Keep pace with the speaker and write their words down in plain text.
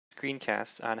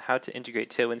screencast on how to integrate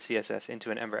Tailwind CSS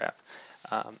into an Ember app.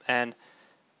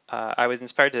 I was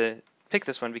inspired to pick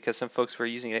this one because some folks were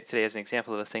using it today as an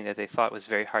example of a thing that they thought was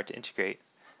very hard to integrate.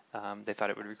 They thought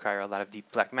it would require a lot of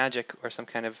deep black magic or some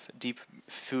kind of deep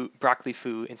broccoli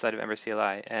foo inside of Ember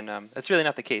CLI, and that's really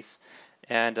not the case.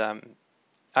 And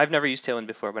I've never used Tailwind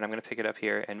before, but I'm going to pick it up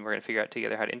here, and we're going to figure out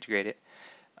together how to integrate it.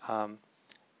 I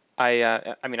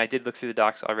mean, I did look through the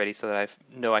docs already so that I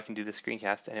know I can do the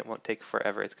screencast, and it won't take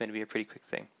forever. It's going to be a pretty quick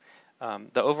thing.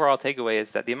 The overall takeaway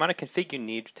is that the amount of config you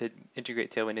need to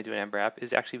integrate Tailwind into an Ember app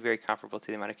is actually very comparable to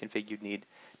the amount of config you'd need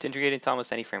to integrate into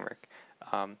almost any framework.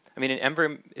 I mean, in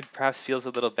Ember, it perhaps feels a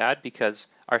little bad because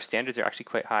our standards are actually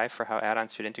quite high for how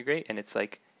add-ons should integrate, and it's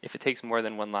like, if it takes more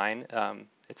than one line,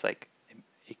 it's like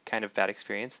a kind of bad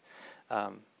experience,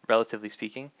 relatively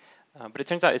speaking. But it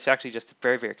turns out it's actually just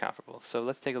very, very comparable. So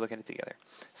let's take a look at it together.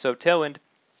 So Tailwind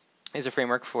is a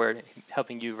framework for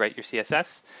helping you write your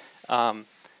CSS.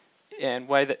 And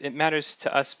why it matters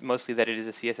to us mostly that it is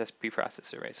a CSS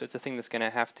preprocessor, right? So it's a thing that's going to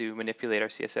have to manipulate our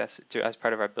CSS as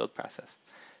part of our build process.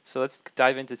 So let's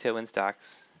dive into Tailwind's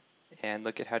docs and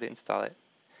look at how to install it.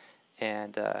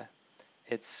 And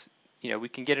it's, you know, we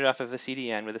can get it off of a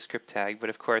CDN with a script tag, but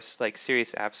of course, like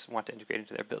serious apps want to integrate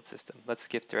into their build system. Let's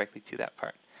skip directly to that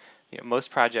part. You know,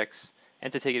 most projects,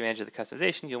 and to take advantage of the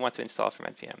customization, you'll want to install it from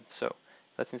NPM. So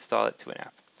let's install it to an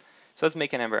app. So let's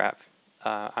make an Ember app.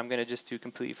 I'm going to just do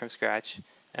completely from scratch,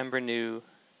 Ember new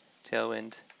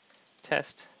Tailwind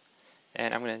test,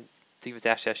 and I'm going to leave a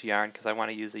 -- yarn because I want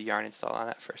to use a yarn install on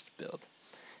that first build.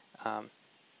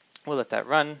 We'll let that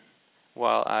run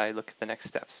while I look at the next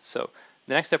steps. So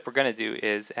the next step we're going to do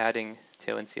is adding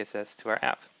Tailwind CSS to our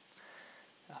app.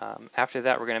 After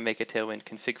that, we're going to make a Tailwind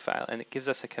config file, and it gives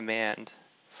us a command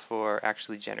for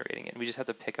actually generating it. We just have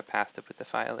to pick a path to put the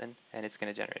file in, and it's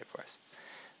going to generate it for us.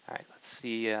 All right, let's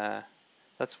see.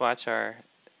 Let's watch our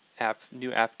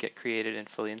new app get created and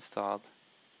fully installed.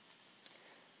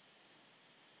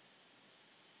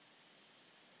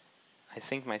 I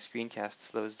think my screencast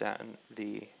slows down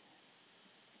the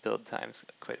build times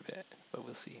quite a bit, but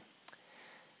we'll see.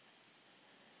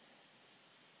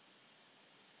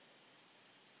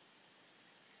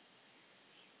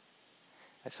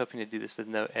 I was hoping to do this with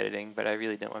no editing, but I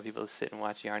really don't want people to sit and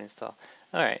watch yarn install.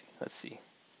 All right, let's see.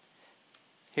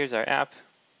 Here's our app.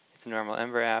 It's a normal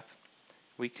Ember app.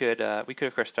 We could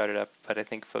of course start it up, but I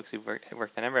think folks who've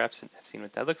worked on Ember apps have seen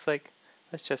what that looks like.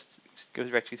 Let's just go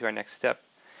directly to our next step,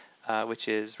 which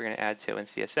is we're going to add Tailwind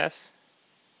CSS.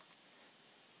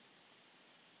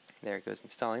 There it goes,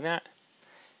 installing that.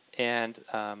 And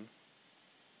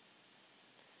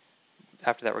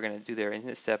after that, we're going to do their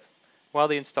init step. While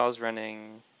the install is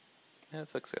running,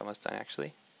 it looks like almost done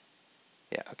actually.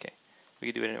 Yeah, okay. We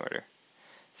could do it in order.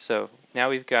 So now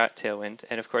we've got Tailwind,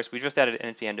 and of course we just added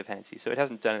an npm dependency, so it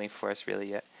hasn't done anything for us really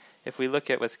yet. If we look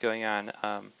at what's going on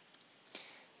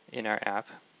in our app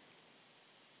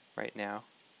right now,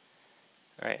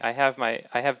 right? I have my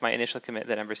initial commit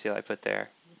that Ember CLI put there,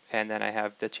 and then I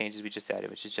have the changes we just added,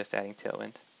 which is just adding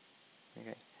Tailwind.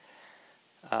 Okay.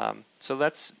 So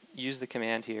let's use the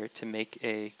command here to make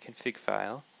a config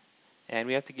file, and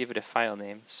we have to give it a file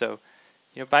name. So,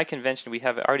 you know, by convention, we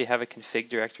already have a config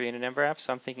directory in an Ember app,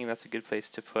 so I'm thinking that's a good place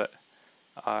to put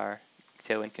our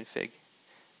Tailwind config.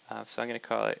 So I'm going to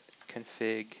call it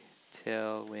config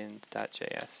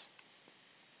tailwind.js.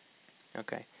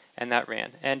 Okay, and that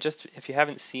ran. And just if you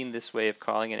haven't seen this way of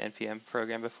calling an npm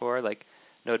program before, like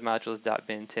node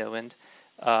modules.bin tailwind,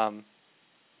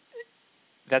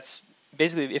 that's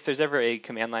basically, if there's ever a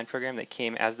command line program that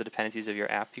came as the dependencies of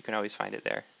your app, you can always find it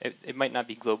there. It might not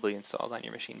be globally installed on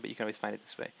your machine, but you can always find it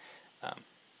this way.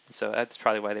 So that's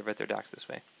probably why they wrote their docs this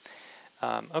way.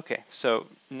 Okay, so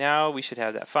now we should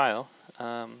have that file.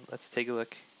 Let's take a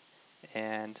look,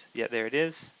 and yeah, there it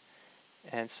is.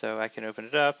 And so I can open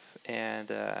it up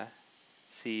and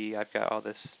see I've got all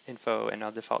this info and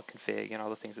all default config and all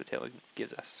the things that Tailwind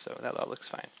gives us. So that all looks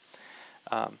fine.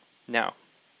 Now,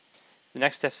 the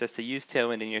next step says to use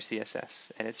Tailwind in your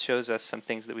CSS, and it shows us some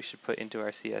things that we should put into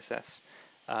our CSS.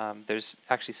 There's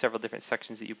actually several different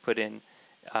sections that you put in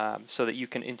so that you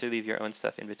can interleave your own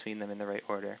stuff in between them in the right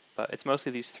order. But it's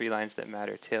mostly these three lines that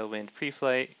matter: Tailwind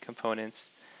preflight, components,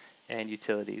 and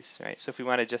utilities, right? So if we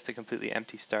wanted just a completely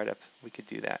empty startup, we could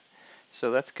do that. So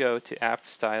let's go to app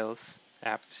styles,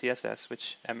 app CSS,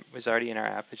 which was already in our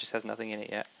app. It just has nothing in it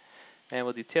yet. And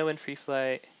we'll do Tailwind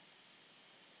preflight,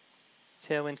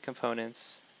 Tailwind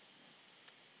components,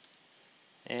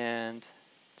 and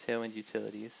Tailwind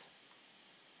utilities.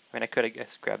 I mean, I could, I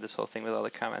guess, grab this whole thing with all the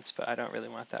comments, but I don't really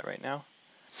want that right now.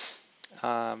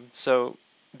 So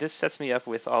this sets me up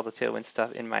with all the Tailwind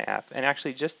stuff in my app. And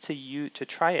actually, just to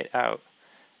try it out,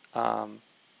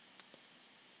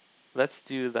 let's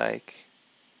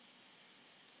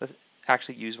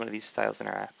actually use one of these styles in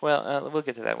our app. Well, we'll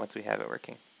get to that once we have it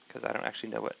working, because I don't actually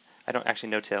know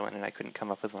Tailwind, and I couldn't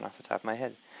come up with one off the top of my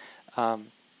head.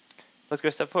 Let's go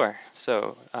to step 4.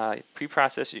 So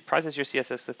process your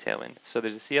CSS with Tailwind. So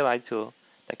there's a CLI tool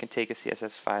that can take a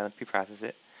CSS file and pre-process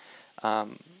it.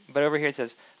 But over here it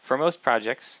says, for most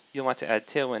projects, you'll want to add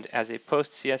Tailwind as a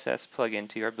post CSS plugin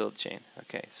to your build chain.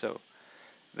 Okay, so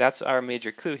that's our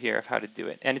major clue here of how to do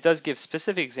it. And it does give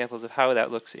specific examples of how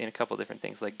that looks in a couple different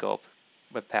things like Gulp,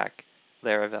 Webpack,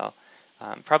 Laravel.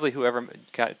 Probably whoever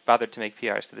bothered to make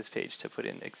PRs to this page to put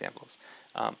in examples.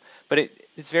 But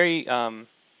it's very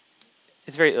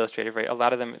illustrative, right? A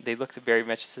lot of them, they look very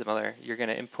much similar. You're going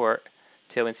to import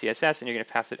Tailwind CSS and you're going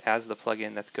to pass it as the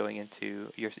plugin that's going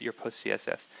into your post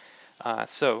CSS.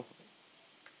 So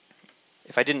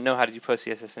if I didn't know how to do post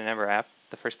CSS in an Ember app,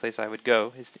 the first place I would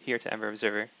go is here to Ember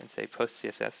Observer and say post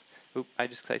CSS. Oop, I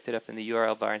just typed it up in the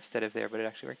URL bar instead of there, but it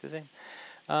actually worked the same.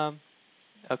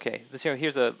 Okay,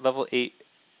 here's a level 8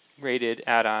 rated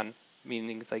add-on,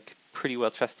 meaning like pretty well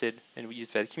trusted and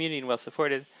used by the community and well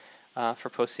supported for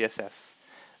post CSS.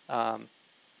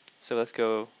 So let's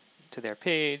go to their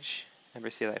page, Ember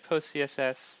CLI post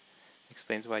CSS,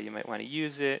 explains why you might want to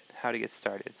use it, how to get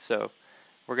started. So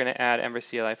we're going to add Ember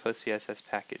CLI post CSS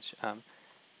package.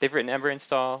 They've written Ember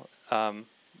install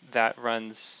that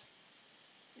runs,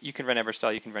 you can run Ember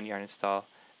install, you can run yarn install.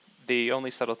 The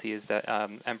only subtlety is that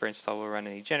Ember install will run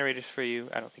any generators for you.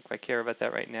 I don't think I care about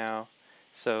that right now.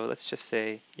 So let's just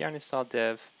say yarn install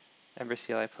dev Ember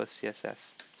CLI post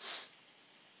CSS.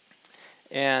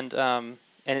 And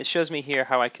it shows me here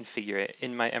how I configure it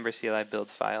in my Ember CLI build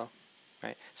file.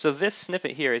 Right. So this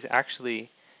snippet here is actually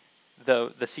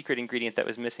the secret ingredient that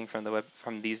was missing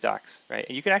from these docs, right?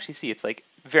 And you can actually see it's like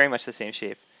very much the same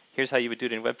shape. Here's how you would do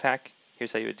it in Webpack.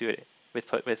 Here's how you would do it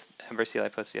with Ember CLI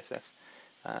post CSS.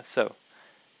 So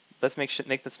let's make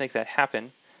that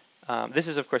happen. This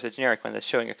is of course a generic one that's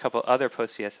showing a couple other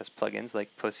post CSS plugins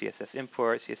like post CSS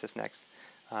import, CSS next.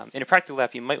 In a practical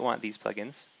app, you might want these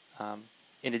plugins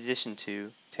in addition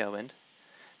to Tailwind.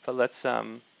 But let's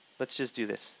just do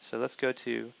this. So let's go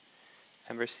to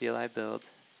Ember CLI build.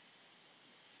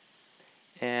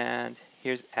 And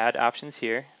here's add options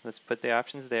here. Let's put the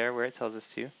options there where it tells us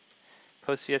to.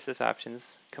 Post CSS options,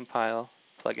 compile,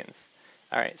 plugins.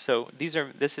 All right, so these are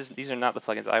not the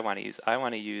plugins I want to use. I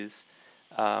want to use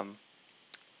Tailwind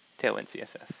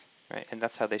CSS, right? And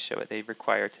that's how they show it. They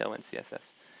require Tailwind CSS.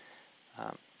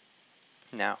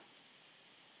 Now,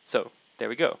 so there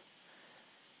we go.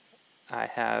 I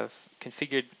have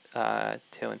configured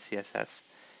Tailwind CSS,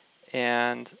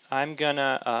 and I'm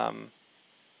gonna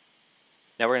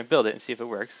now we're gonna build it and see if it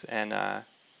works, and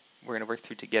we're gonna work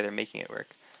through together making it work,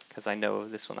 because I know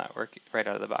this will not work right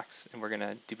out of the box, and we're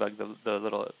gonna debug the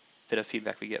little bit of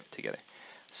feedback we get together.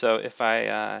 So if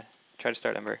I try to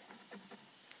start Ember,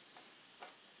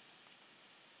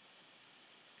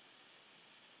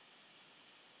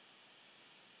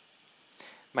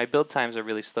 my build times are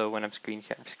really slow when I'm screen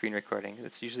recording.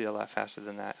 It's usually a lot faster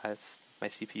than that. It's my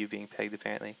CPU being pegged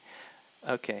apparently.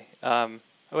 Okay, oh,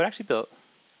 it actually built.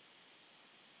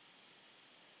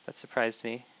 That surprised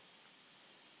me.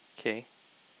 Okay,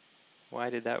 why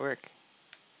did that work?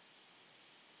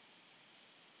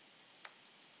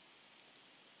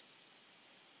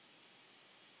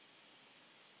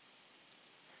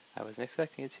 I wasn't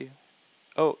expecting it to.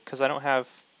 Oh, because I don't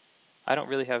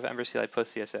really have Ember CLI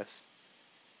post CSS.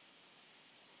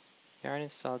 Yarn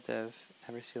install dev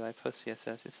Ember CLI post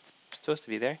CSS. It's supposed to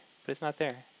be there, but it's not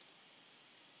there.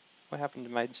 What happened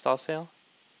to my install fail?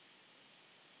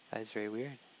 That is very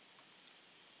weird.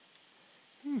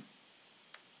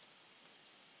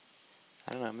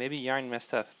 I don't know, maybe Yarn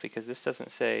messed up because this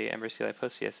doesn't say Ember CLI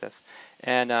post CSS.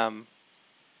 And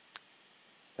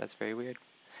that's very weird.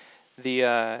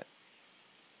 So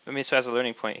as a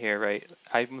learning point here, right,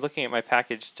 I'm looking at my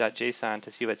package.json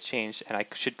to see what's changed, and I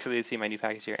should clearly see my new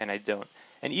package here, and I don't.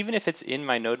 And even if it's in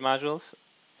my node modules,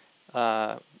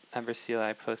 Ember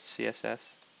CLI post CSS,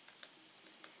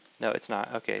 no, it's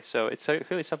not. Okay, so it's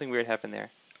clearly something weird happened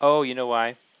there. Oh, you know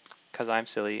why? Because I'm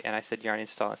silly, and I said yarn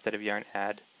install instead of yarn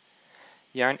add.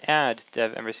 Yarn add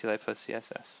dev Ember CLI post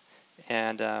CSS.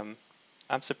 And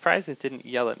I'm surprised it didn't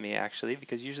yell at me, actually,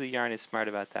 because usually Yarn is smart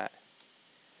about that.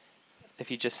 If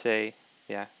you just say,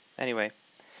 yeah, anyway.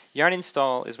 Yarn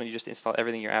install is when you just install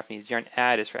everything your app needs. Yarn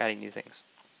add is for adding new things.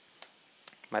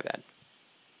 My bad.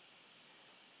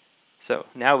 So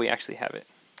now we actually have it.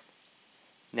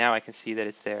 Now I can see that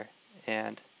it's there.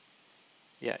 And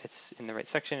Yeah, it's in the right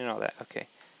section and all that. Okay.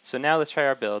 So now let's try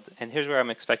our build, and here's where I'm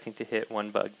expecting to hit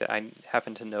one bug that I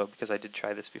happen to know because I did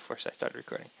try this before I started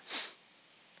recording.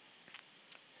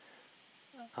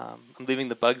 I'm leaving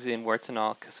the bugs in, warts and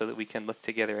all, so that we can look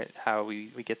together at how we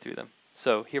get through them.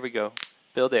 So here we go.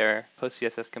 Build error,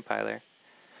 post-CSS compiler.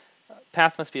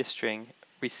 Path must be a string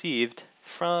received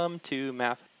from two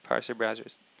math parser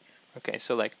browsers. Okay,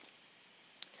 so like,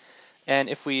 and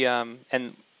if we, and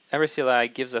Ember CLI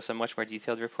gives us a much more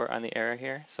detailed report on the error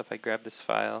here. So if I grab this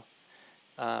file,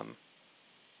 just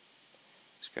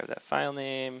grab that file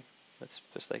name. Let's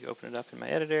just like open it up in my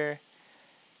editor.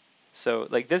 So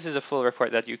like this is a full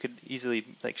report that you could easily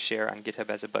like share on GitHub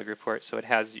as a bug report. So it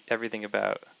has everything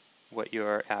about what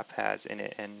your app has in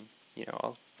it and you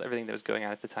know everything that was going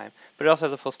on at the time. But it also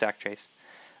has a full stack trace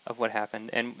of what happened.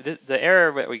 And the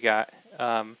error that we got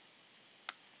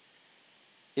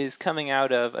is coming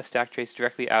out of a stack trace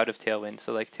directly out of Tailwind.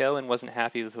 So like Tailwind wasn't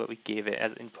happy with what we gave it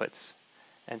as inputs.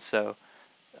 And so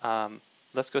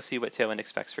let's go see what Tailwind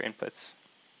expects for inputs.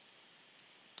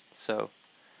 So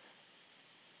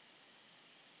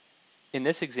in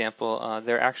this example,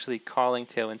 they're actually calling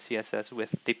TailwindCSS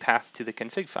with the path to the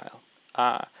config file.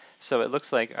 So it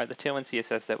looks like the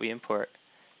TailwindCSS that we import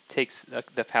takes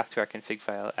the path to our config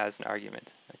file as an argument.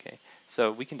 Okay,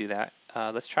 so we can do that.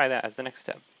 Let's try that as the next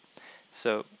step.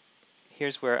 So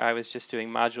here's where I was just doing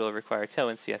module require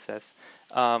TailwindCSS.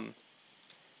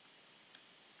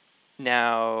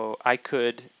 Now I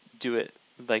could do it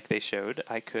like they showed.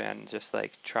 I could just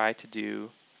like try to do,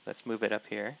 let's move it up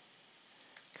here.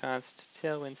 Const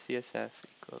TailwindCSS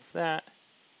equals that.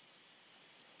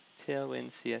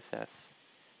 TailwindCSS,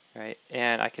 right?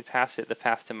 And I could pass it the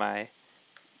path to my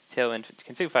Tailwind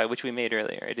config file, which we made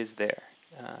earlier. It is there.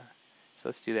 So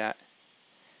let's do that.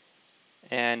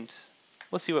 And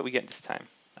we'll see what we get this time.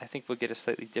 I think we'll get a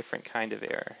slightly different kind of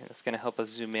error. And it's going to help us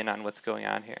zoom in on what's going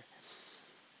on here.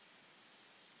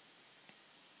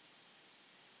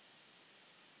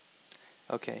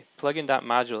 Okay,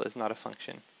 plugin.module is not a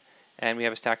function. And we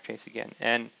have a stack trace again.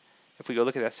 And if we go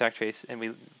look at that stack trace and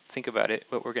we think about it,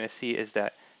 what we're going to see is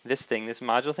that this thing, this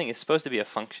module thing, is supposed to be a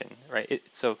function, right?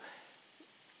 So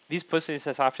these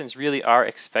post-CSS options really are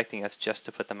expecting us just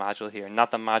to put the module here, not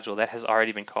the module that has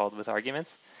already been called with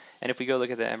arguments. And if we go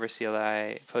look at the Ember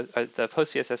CLI, the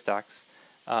post-CSS docs,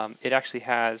 it actually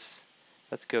has,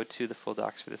 let's go to the full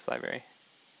docs for this library.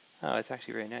 Oh, it's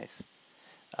actually very nice.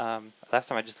 Last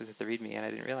time I just looked at the README and I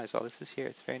didn't realize all this is here.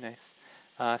 It's very nice.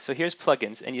 So here's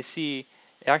plugins, and you see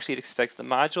it expects the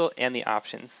module and the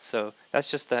options. So that's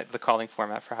just the calling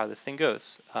format for how this thing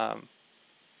goes.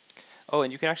 Oh,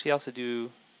 and you can actually also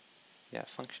do, yeah,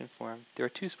 function form. There are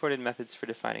two supported methods for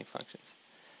defining functions.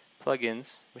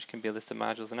 Plugins, which can be a list of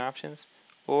modules and options,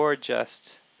 or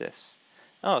just this.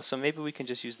 Oh, so maybe we can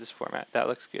just use this format. That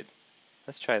looks good.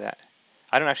 Let's try that.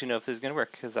 I don't actually know if this is going to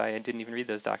work because I didn't even read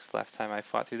those docs the last time I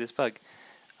fought through this bug.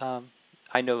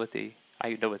 I know what the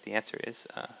answer is.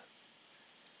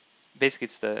 Basically,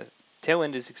 it's the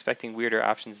Tailwind is expecting weirder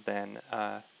options than,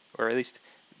 or at least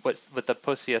what the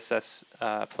post-CSS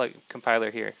compiler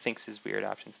here thinks is weird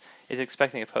options. It's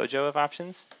expecting a POJO of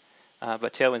options,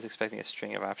 but Tailwind's expecting a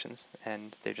string of options,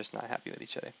 and they're just not happy with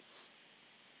each other.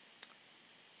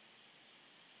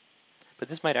 But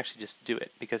this might actually just do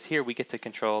it, because here we get to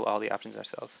control all the options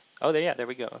ourselves. Oh, there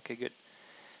we go. Okay, good.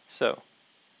 So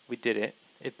we did it.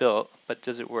 It built, but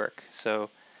does it work?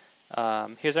 So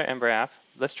here's our Ember app.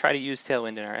 Let's try to use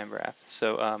Tailwind in our Ember app.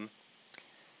 So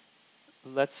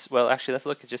let's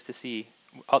look just to see.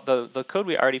 The code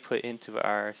we already put into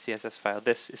our CSS file,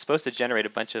 this is supposed to generate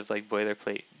a bunch of like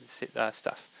boilerplate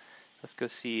stuff. Let's go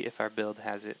see if our build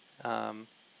has it.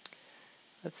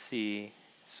 Let's see.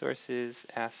 Sources,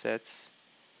 assets,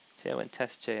 Tailwind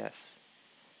test.js.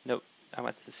 Nope, I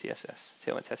want the CSS.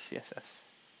 Tailwind test CSS.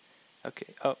 Okay,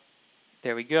 oh,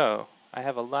 there we go. I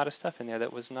have a lot of stuff in there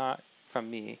that was not from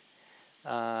me.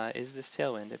 Is this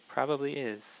Tailwind? It probably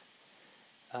is.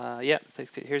 Yeah,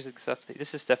 here's the stuff.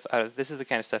 This is the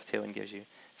kind of stuff Tailwind gives you.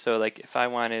 So like if I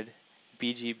wanted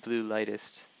BG blue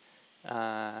lightest,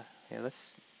 yeah, let's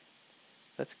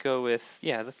go with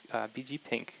BG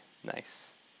pink.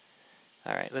 Nice.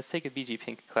 All right, let's take a BG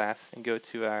pink class and go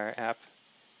to our app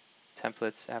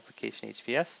templates application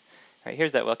HPS. All right,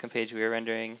 here's that welcome page we were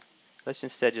rendering. Let's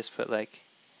instead just put like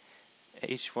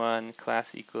h1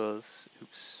 class equals,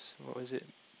 oops, what was it?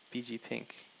 BG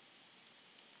pink.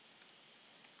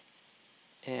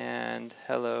 And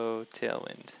hello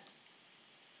Tailwind.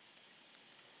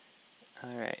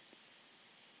 All right,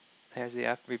 there's the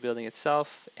app rebuilding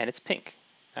itself, and it's pink.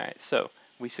 All right, so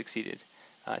we succeeded.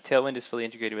 Tailwind is fully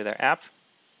integrated with our app.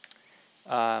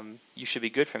 you should be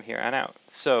good from here on out.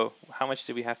 So how much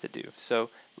do we have to do? So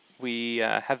we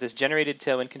have this generated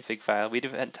Tailwind config file. We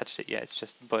haven't touched it yet. It's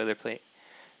just boilerplate.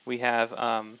 We have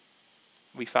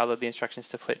we followed the instructions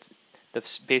to put the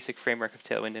basic framework of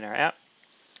Tailwind in our app.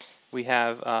 We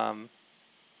have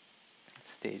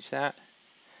stage that.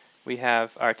 We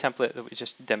have our template that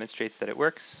just demonstrates that it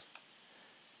works.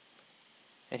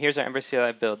 And here's our Ember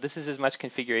CLI build. This is as much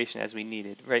configuration as we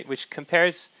needed, right? Which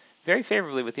compares very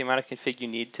favorably with the amount of config you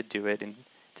need to do it, and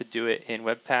to do it in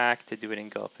Webpack, to do it in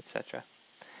Gulp, etc.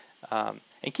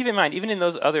 And keep in mind, even in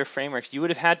those other frameworks, you would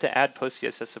have had to add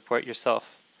PostCSS support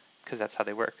yourself, because that's how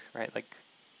they work, right? Like,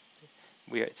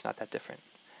 it's not that different.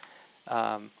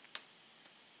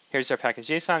 Here's our package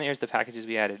JSON. Here's the packages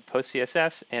we added: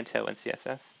 PostCSS and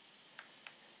TailwindCSS,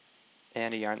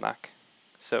 and a yarn lock.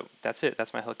 So that's it.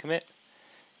 That's my whole commit.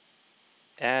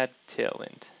 Add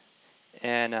Tailwind,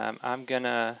 and I'm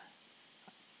gonna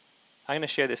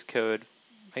share this code.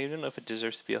 I don't know if it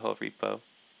deserves to be a whole repo.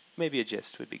 Maybe a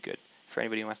gist would be good for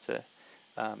anybody who wants to.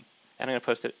 And I'm gonna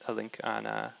post a link on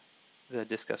the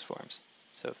Discuss forums.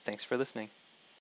 So thanks for listening.